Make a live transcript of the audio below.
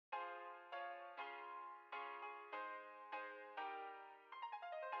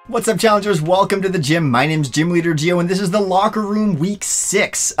What's up, challengers? Welcome to the gym. My name's Gym Leader Gio, and this is the locker room week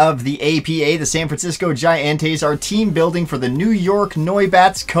 6 of the APA, the San Francisco GiEnteis, our team building for the New York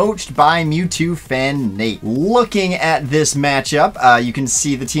Noibats, coached by Mew2FanNate. Looking at this matchup, you can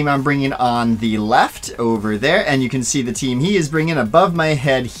see the team I'm bringing on the left over there, and you can see the team he is bringing above my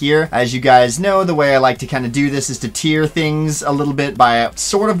head here. As you guys know, the way I like to kind of do this is to tier things a little bit by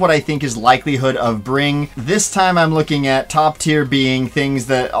sort of what I think is likelihood of bring. This time I'm looking at top tier being things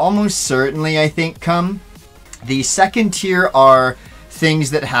that almost certainly, I think, come. The second tier are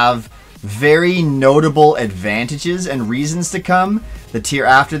things that have very notable advantages and reasons to come. The tier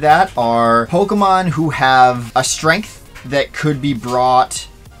after that are Pokemon who have a strength that could be brought,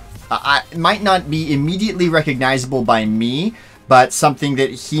 might not be immediately recognizable by me, but something that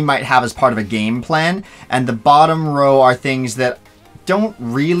he might have as part of a game plan. And the bottom row are things that don't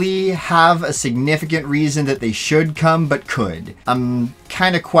really have a significant reason that they should come, but could. I'm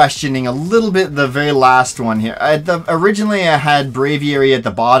kind of questioning a little bit the very last one here. Originally I had Braviary at the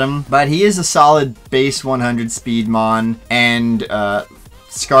bottom, but he is a solid base 100 speed mon, and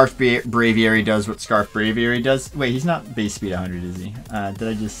Scarf Braviary does what Scarf Braviary does. Wait, he's not base speed 100, is he?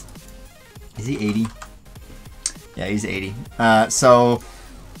 Is he 80? Yeah, he's 80. So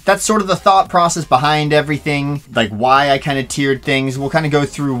that's sort of the thought process behind everything, like why I kind of tiered things. We'll kind of go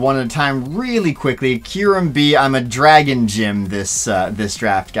through one at a time really quickly. Kyurem B, I'm a Dragon Gym this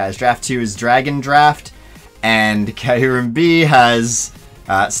draft, guys. Draft 2 is Dragon Draft, and Kyurem B has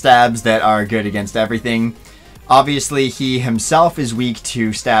stabs that are good against everything. Obviously, he himself is weak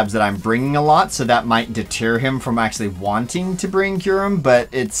to stabs that I'm bringing a lot, so that might deter him from actually wanting to bring Kyurem, but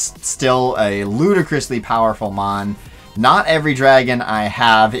it's still a ludicrously powerful mon. Not every dragon I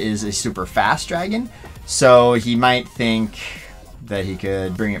have is a super fast dragon, so he might think that he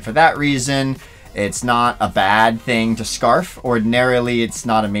could bring it for that reason. It's not a bad thing to Scarf. Ordinarily, it's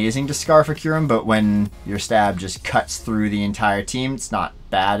not amazing to Scarf a Kyurem, but when your stab just cuts through the entire team, it's not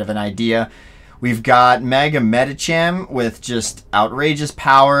bad of an idea. We've got Mega Medicham with just outrageous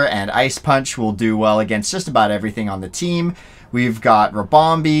power, and Ice Punch will do well against just about everything on the team. We've got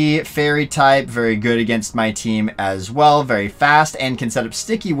Rabombi, Fairy type, very good against my team as well, very fast, and can set up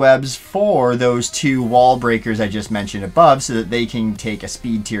sticky webs for those two wall breakers I just mentioned above so that they can take a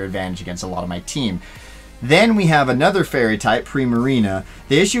speed tier advantage against a lot of my team. Then we have another Fairy type, Primarina.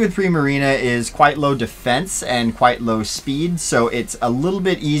 The issue with Primarina is quite low defense and quite low speed, so it's a little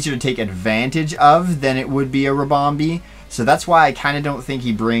bit easier to take advantage of than it would be a Rabombi. So that's why I kind of don't think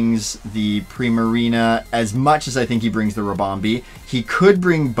he brings the Primarina as much as I think he brings the Rabombi. He could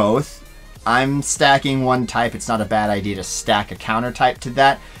bring both. I'm stacking one type. It's not a bad idea to stack a counter type to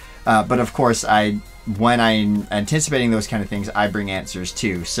that. But of course, when I'm anticipating those kind of things, I bring answers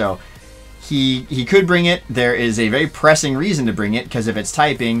too. So he could bring it. There is a very pressing reason to bring it because of its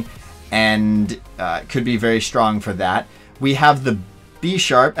typing, and could be very strong for that. We have the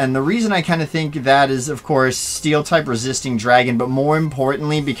B-Sharp, and the reason I kind of think that is, of course, Steel-type resisting dragon, but more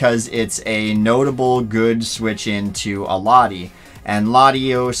importantly because it's a notable good switch into a Lati. And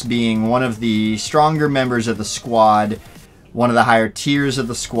Latios being one of the stronger members of the squad, one of the higher tiers of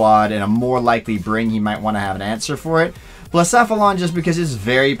the squad, and a more likely bring, he might want to have an answer for it. Blacephalon, just because it's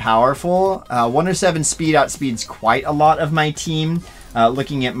very powerful. 107 speed outspeeds quite a lot of my team.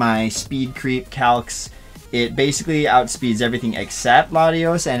 Looking at my speed creep calcs, it basically outspeeds everything except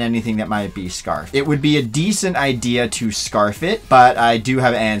Latios and anything that might be Scarf. It would be a decent idea to Scarf it, but I do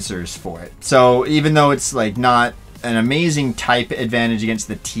have answers for it. So even though it's like not an amazing type advantage against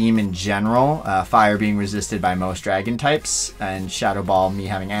the team in general, Fire being resisted by most dragon types, and Shadow Ball me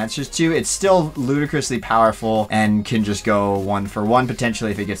having answers to, it's still ludicrously powerful and can just go 1-for-1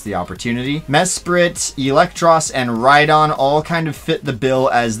 potentially if it gets the opportunity. Mesprit, Electros, and Rhydon all kind of fit the bill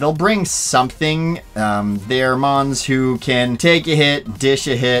as they'll bring something. They're mons who can take a hit, dish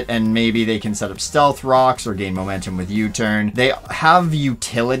a hit, and maybe they can set up Stealth Rocks or gain momentum with U-turn. They have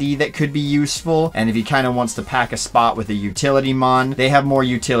utility that could be useful, and if he kind of wants to pack a spot with a utility mon, they have more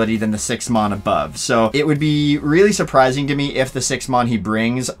utility than the 6 mon above. So it would be really surprising to me if the 6 mon he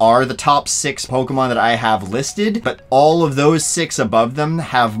brings are the top 6 Pokemon that I have listed, but all of those 6 above them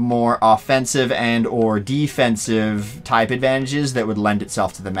have more offensive and or defensive type advantages that would lend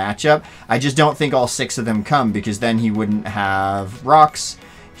itself to the matchup. I just don't think all 6 of them come, because then he wouldn't have rocks,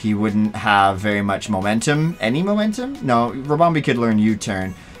 he wouldn't have very much momentum. Any momentum? No, Rabombi could learn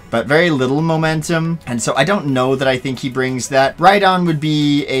U-turn, but very little momentum, and so I don't know that I think he brings that. Rhydon would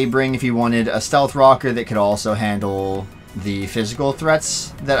be a bring if he wanted a Stealth Rocker that could also handle the physical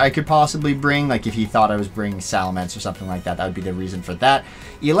threats that I could possibly bring. Like if he thought I was bringing Salamence or something like that, that would be the reason for that.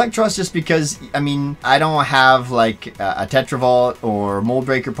 Electros just because, I mean, I don't have like a Tetravolt or Mold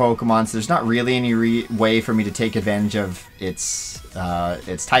Breaker Pokemon, so there's not really any way for me to take advantage of its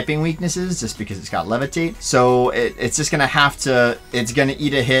typing weaknesses just because it's got Levitate. So it's just gonna have to, it's gonna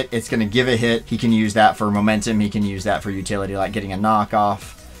eat a hit, it's gonna give a hit. He can use that for momentum, he can use that for utility like getting a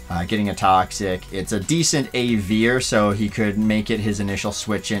knockoff. Getting a Toxic. It's a decent AVer, so he could make it his initial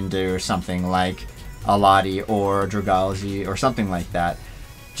switch into something like a Lottie or Dragalge or something like that.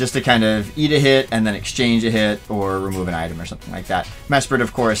 Just to kind of eat a hit and then exchange a hit or remove an item or something like that. Mesprit,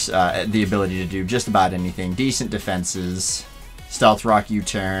 of course, the ability to do just about anything. Decent defenses, Stealth Rock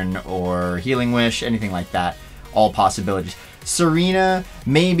U-Turn or Healing Wish, anything like that. All possibilities. Serena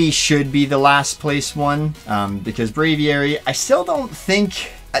maybe should be the last place one because Braviary, I still don't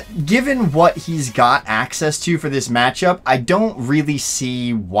think... given what he's got access to for this matchup, I don't really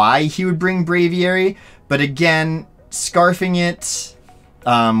see why he would bring Braviary. But again, scarfing it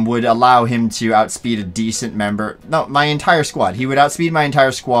would allow him to outspeed a decent member. No, my entire squad. He would outspeed my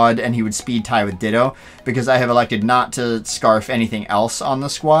entire squad and he would speed tie with Ditto because I have elected not to scarf anything else on the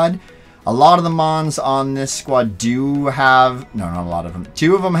squad. A lot of the Mons on this squad do have... No, not a lot of them.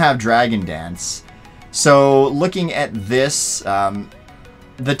 2 of them have Dragon Dance. So looking at this...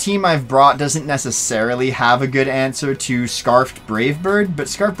 the team I've brought doesn't necessarily have a good answer to Scarfed Bravebird, but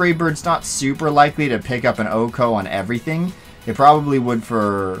Scarfed Bravebird's not super likely to pick up an Oko on everything. It probably would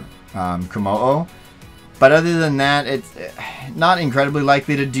for Komodo. But other than that, it's not incredibly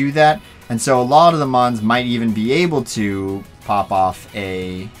likely to do that. And so a lot of the Mons might even be able to pop off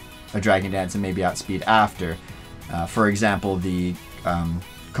a Dragon Dance and maybe outspeed after. For example, the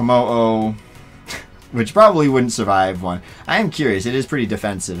Komodo... which probably wouldn't survive one. I am curious. It is pretty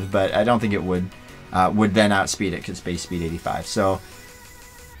defensive, but I don't think it would then outspeed it because base speed 85. So,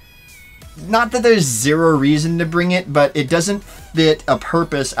 not that there's zero reason to bring it, but it doesn't fit a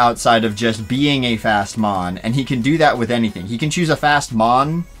purpose outside of just being a fast Mon, and he can do that with anything. He can choose a fast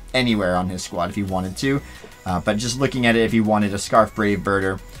Mon anywhere on his squad if he wanted to, but just looking at it, if he wanted a Scarf Brave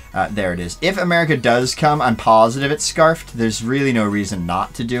Birder, there it is. If America does come, I'm positive it's Scarfed. There's really no reason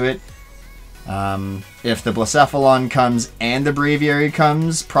not to do it. If the Blacephalon comes and the Braviary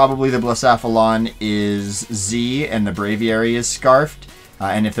comes, probably the Blacephalon is Z and the Braviary is Scarfed.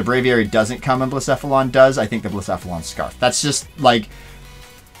 And if the Braviary doesn't come and Blacephalon does, I think the Blacephalon's Scarfed. That's just like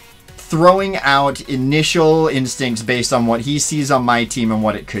throwing out initial instincts based on what he sees on my team and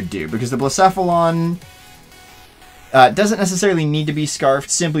what it could do. Because the Blacephalon doesn't necessarily need to be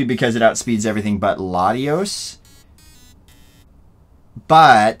Scarfed simply because it outspeeds everything but Latios.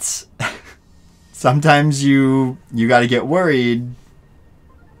 But... sometimes you got to get worried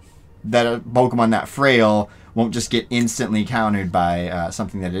that a Pokemon that frail won't just get instantly countered by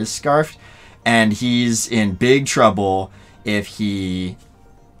something that is Scarfed. And he's in big trouble if he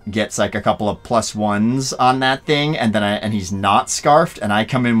gets like a couple of +1s on that thing and then he's not Scarfed and I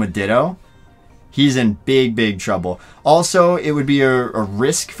come in with Ditto. He's in big trouble. Also, it would be a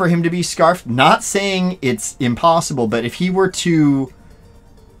risk for him to be Scarfed. Not saying it's impossible, but if he were to...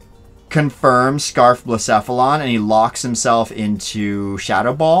 confirm Scarf Blacephalon and he locks himself into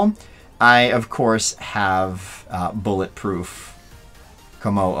Shadow Ball, I of course have Bulletproof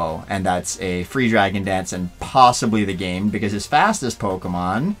Komodo, and that's a free Dragon Dance and possibly the game because his fastest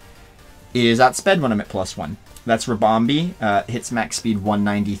Pokemon is outsped when I'm at +1. That's Rabombi, hits max speed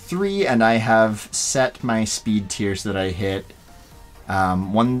 193, and I have set my speed tier so that I hit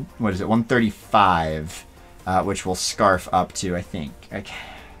 135, which will Scarf up to, I think. Okay.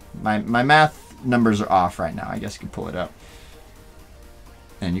 My math numbers are off right now. I guess I could pull it up.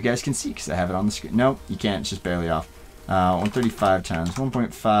 And you guys can see because I have it on the screen. Nope, you can't. It's just barely off. 135 times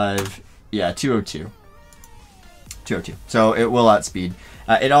 1.5. Yeah, 202. 202. So it will outspeed.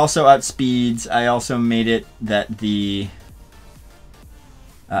 It also outspeeds. I also made it that the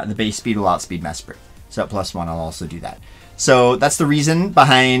base speed will outspeed Mesprit. So at +1, I'll also do that. So that's the reason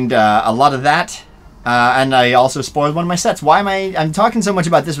behind a lot of that. And I also spoiled one of my sets. Why am I'm talking so much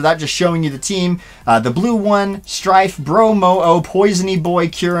about this without just showing you the team? The blue one, Strife, Bro-Mo-O, Poisony Boy,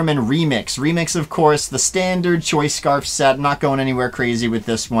 Kyurem, and Remix. Remix, of course, the standard Choice Scarf set. I'm not going anywhere crazy with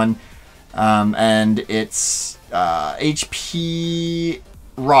this one. And it's HP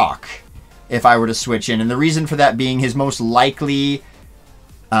Rock, if I were to switch in. And the reason for that being his most likely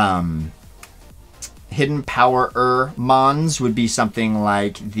hidden power Mons would be something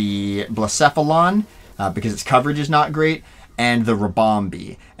like the Blacephalon, because its coverage is not great, and the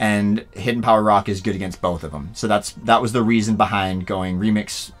Rabombi, and Hidden Power Rock is good against both of them. So that was the reason behind going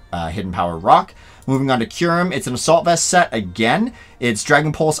Remix Hidden Power Rock. Moving on to Curum, it's an Assault Vest set again. It's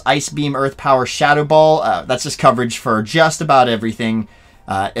Dragon Pulse, Ice Beam, Earth Power, Shadow Ball. That's just coverage for just about everything.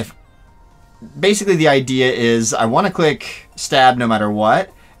 Basically the idea is I want to click Stab no matter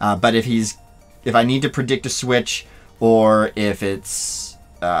what, but if I need to predict a switch, or if it's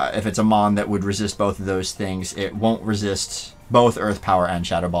a Mon that would resist both of those things, it won't resist both Earth Power and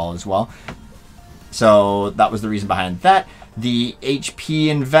Shadow Ball as well. So that was the reason behind that. The HP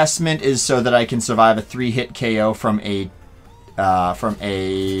investment is so that I can survive a 3-hit KO from a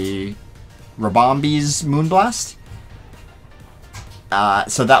Rabombi's Moonblast.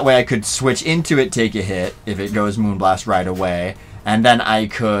 So that way I could switch into it, take a hit if it goes Moonblast right away, and then I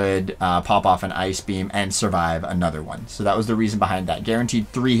could pop off an Ice Beam and survive another one. So that was the reason behind that.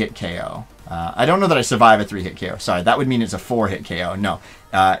 Guaranteed 3-hit KO. I don't know that I survive a 3-hit KO. Sorry, that would mean it's a 4-hit KO. No,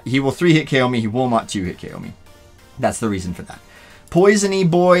 he will 3-hit KO me. He will not 2-hit KO me. That's the reason for that. Poisony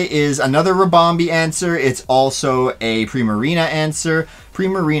Boy is another Rabombi answer. It's also a Primarina answer.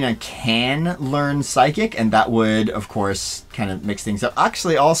 Primarina can learn Psychic, and that would, of course, kind of mix things up.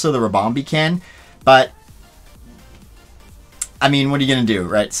 Actually, also the Rabombi can, but I mean, what are you going to do,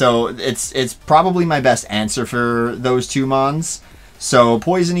 right? So it's probably my best answer for those two Mons. So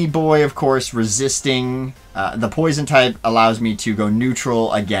Poisony Boy, of course, resisting. The Poison type allows me to go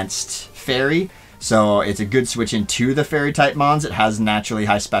neutral against Fairy. So it's a good switch into the Fairy type Mons. It has naturally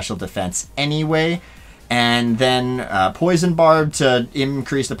high special defense anyway. And then Poison Barb to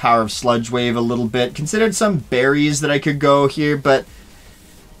increase the power of Sludge Wave a little bit. Considered some berries that I could go here, but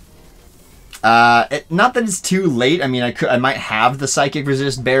not that it's too late. I mean, I might have the Psychic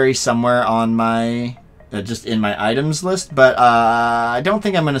Resist berry somewhere on my just in my items list, but I don't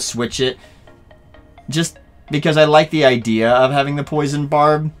think I'm going to switch it. Just because I like the idea of having the Poison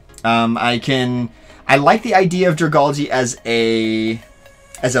Barb. I like the idea of Dragalge as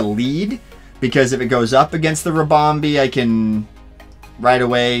a lead, because if it goes up against the Rabombi, I can right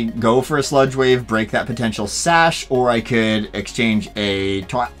away go for a Sludge Wave, break that potential sash, or I could exchange a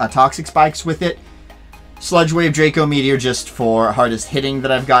Toxic Spikes with it. Sludge Wave, Draco Meteor just for hardest hitting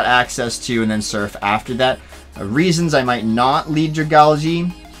that I've got access to, and then Surf after that. Reasons I might not lead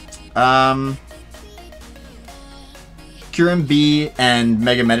Dragalge. Kyurem B and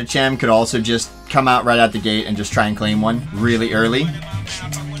Mega Medicham could also just come out right out the gate and just try and claim one really early.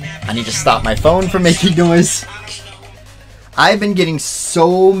 I need to stop my phone from making noise. I've been getting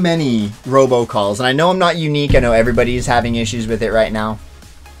so many robocalls, and I know I'm not unique. I know everybody's having issues with it right now.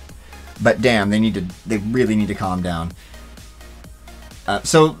 But damn, they really need to calm down.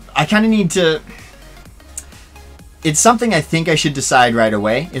 So I kind of need to... It's something I think I should decide right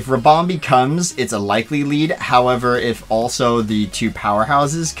away. If Rabombi comes, it's a likely lead. However, if also the two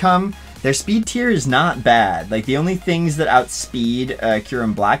powerhouses come, their speed tier is not bad. Like, the only things that outspeed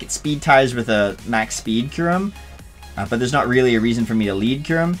Kyurem Black, it speed ties with a max speed Kyurem, but there's not really a reason for me to lead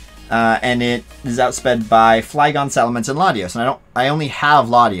Kyurem. And it is outsped by Flygon, Salamence, and Latios, and I only have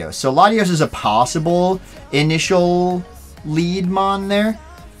Latios. So Latios is a possible initial lead Mon there.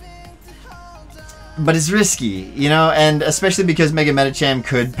 But it's risky, you know, and especially because Mega Medicham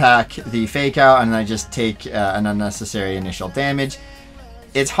could pack the Fake Out and I just take an unnecessary initial damage.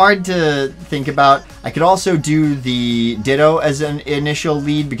 It's hard to think about. I could also do the Ditto as an initial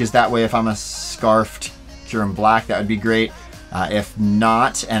lead, because that way if I'm a Scarfed Kyurem Black, that would be great. If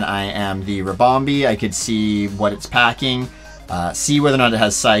not, and I am the Rabombi, I could see what it's packing, see whether or not it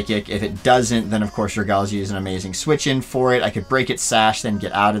has Psychic. If it doesn't, then of course Dragalge is an amazing switch-in for it. I could break its Sash, then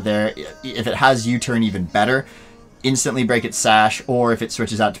get out of there. If it has U-turn, even better. Instantly break its Sash, or if it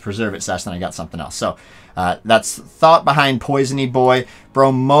switches out to preserve its Sash, then I got something else. So that's thought behind Poisony Boy.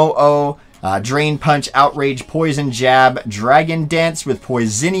 Bromo-O, Drain Punch, Outrage, Poison Jab, Dragon Dance with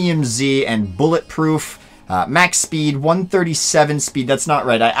Poisonium Z, and Bulletproof. Max speed, 137 speed. That's not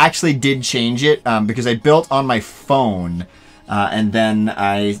right. I actually did change it because I built on my phone. And then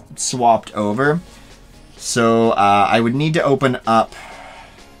I swapped over. So I would need to open up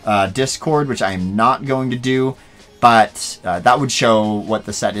Discord, which I am not going to do. But that would show what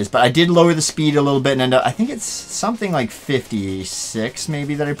the set is. But I did lower the speed a little bit and end up, I think it's something like 56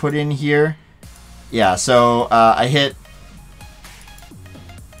 maybe that I put in here. Yeah, so I hit...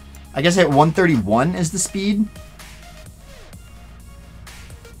 I guess I hit 131 is the speed.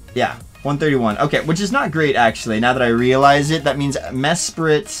 Yeah. 131. Okay, which is not great, actually. Now that I realize it, that means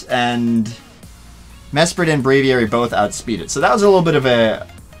Mesprit and Braviary both outspeed it. So that was a little bit of a...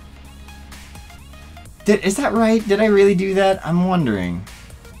 Is that right? Did I really do that? I'm wondering.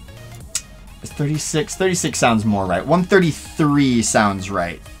 Is 36 sounds more right. 133 sounds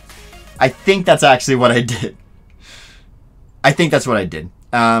right. I think that's actually what I did. I think that's what I did.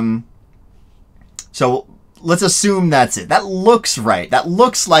 So let's assume that's it. That looks right. That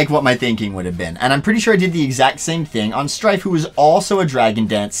looks like what my thinking would have been. And I'm pretty sure I did the exact same thing on Strife, who was also a Dragon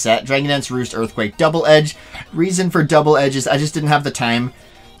Dance set. Dragon Dance, Roost, Earthquake, Double Edge. Reason for Double Edge is I just didn't have the time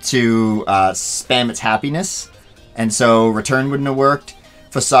to spam its happiness. And so Return wouldn't have worked.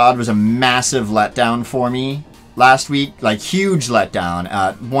 Facade was a massive letdown for me last week. Like, huge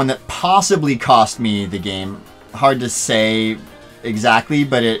letdown. One that possibly cost me the game. Hard to say exactly,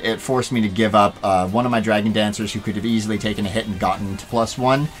 but it forced me to give up one of my Dragon Dancers who could have easily taken a hit and gotten to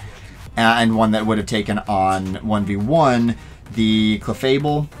 +1, and one that would have taken on 1v1 the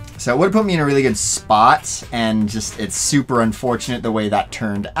Clefable. So it would have put me in a really good spot, and just it's super unfortunate the way that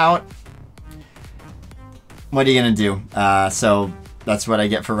turned out. What are you gonna do? So that's what I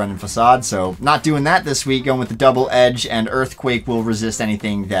get for running Facade. So not doing that this week, going with the Double Edge, and Earthquake will resist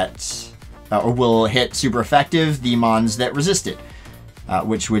anything that or will hit super effective the mons that resist it.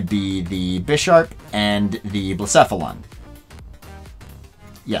 Which would be the Bisharp and the Blacephalon.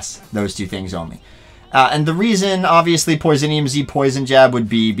 Yes, those two things only. And the reason, obviously, Poisonium Z Poison Jab would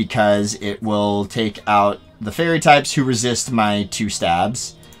be because it will take out the Fairy types who resist my 2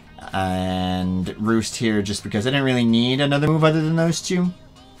 stabs. And Roost here just because I didn't really need another move other than those 2.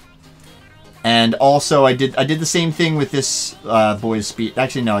 And also, I did the same thing with this boy's speed.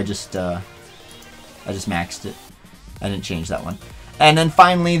 Actually, no, I just maxed it. I didn't change that one. And then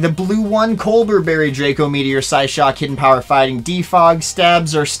finally, the blue one, Colberberry, Draco Meteor, Psyshock, Hidden Power Fighting, Defog,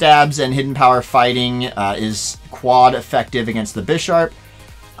 Stabs are stabs, and Hidden Power Fighting is quad effective against the Bisharp.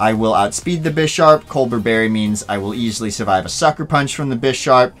 I will outspeed the Bisharp. Colberberry means I will easily survive a Sucker Punch from the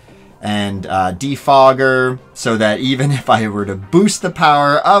Bisharp. And Defogger, so that even if I were to boost the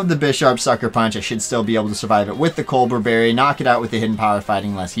power of the Bisharp Sucker Punch, I should still be able to survive it with the Colberberry, knock it out with the Hidden Power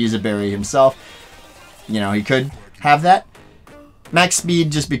Fighting, unless he's a berry himself. You know, he could have that. Max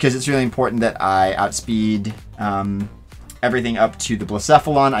speed, just because it's really important that I outspeed everything up to the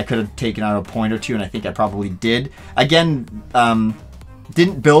Blacephalon. I could have taken out a point or two, and I think I probably did. Again,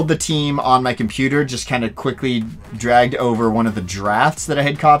 didn't build the team on my computer, just kind of quickly dragged over one of the drafts that I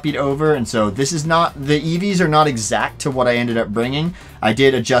had copied over, and so this is not, the EVs are not exact to what I ended up bringing. I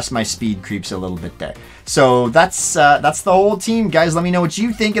did adjust my speed creeps a little bit there. So that's the whole team, guys. Let me know what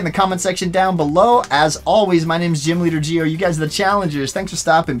you think in the comment section down below. As always, my name is Gym Leader Geo. You guys are the challengers. Thanks for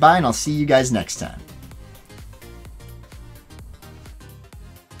stopping by, and I'll see you guys next time.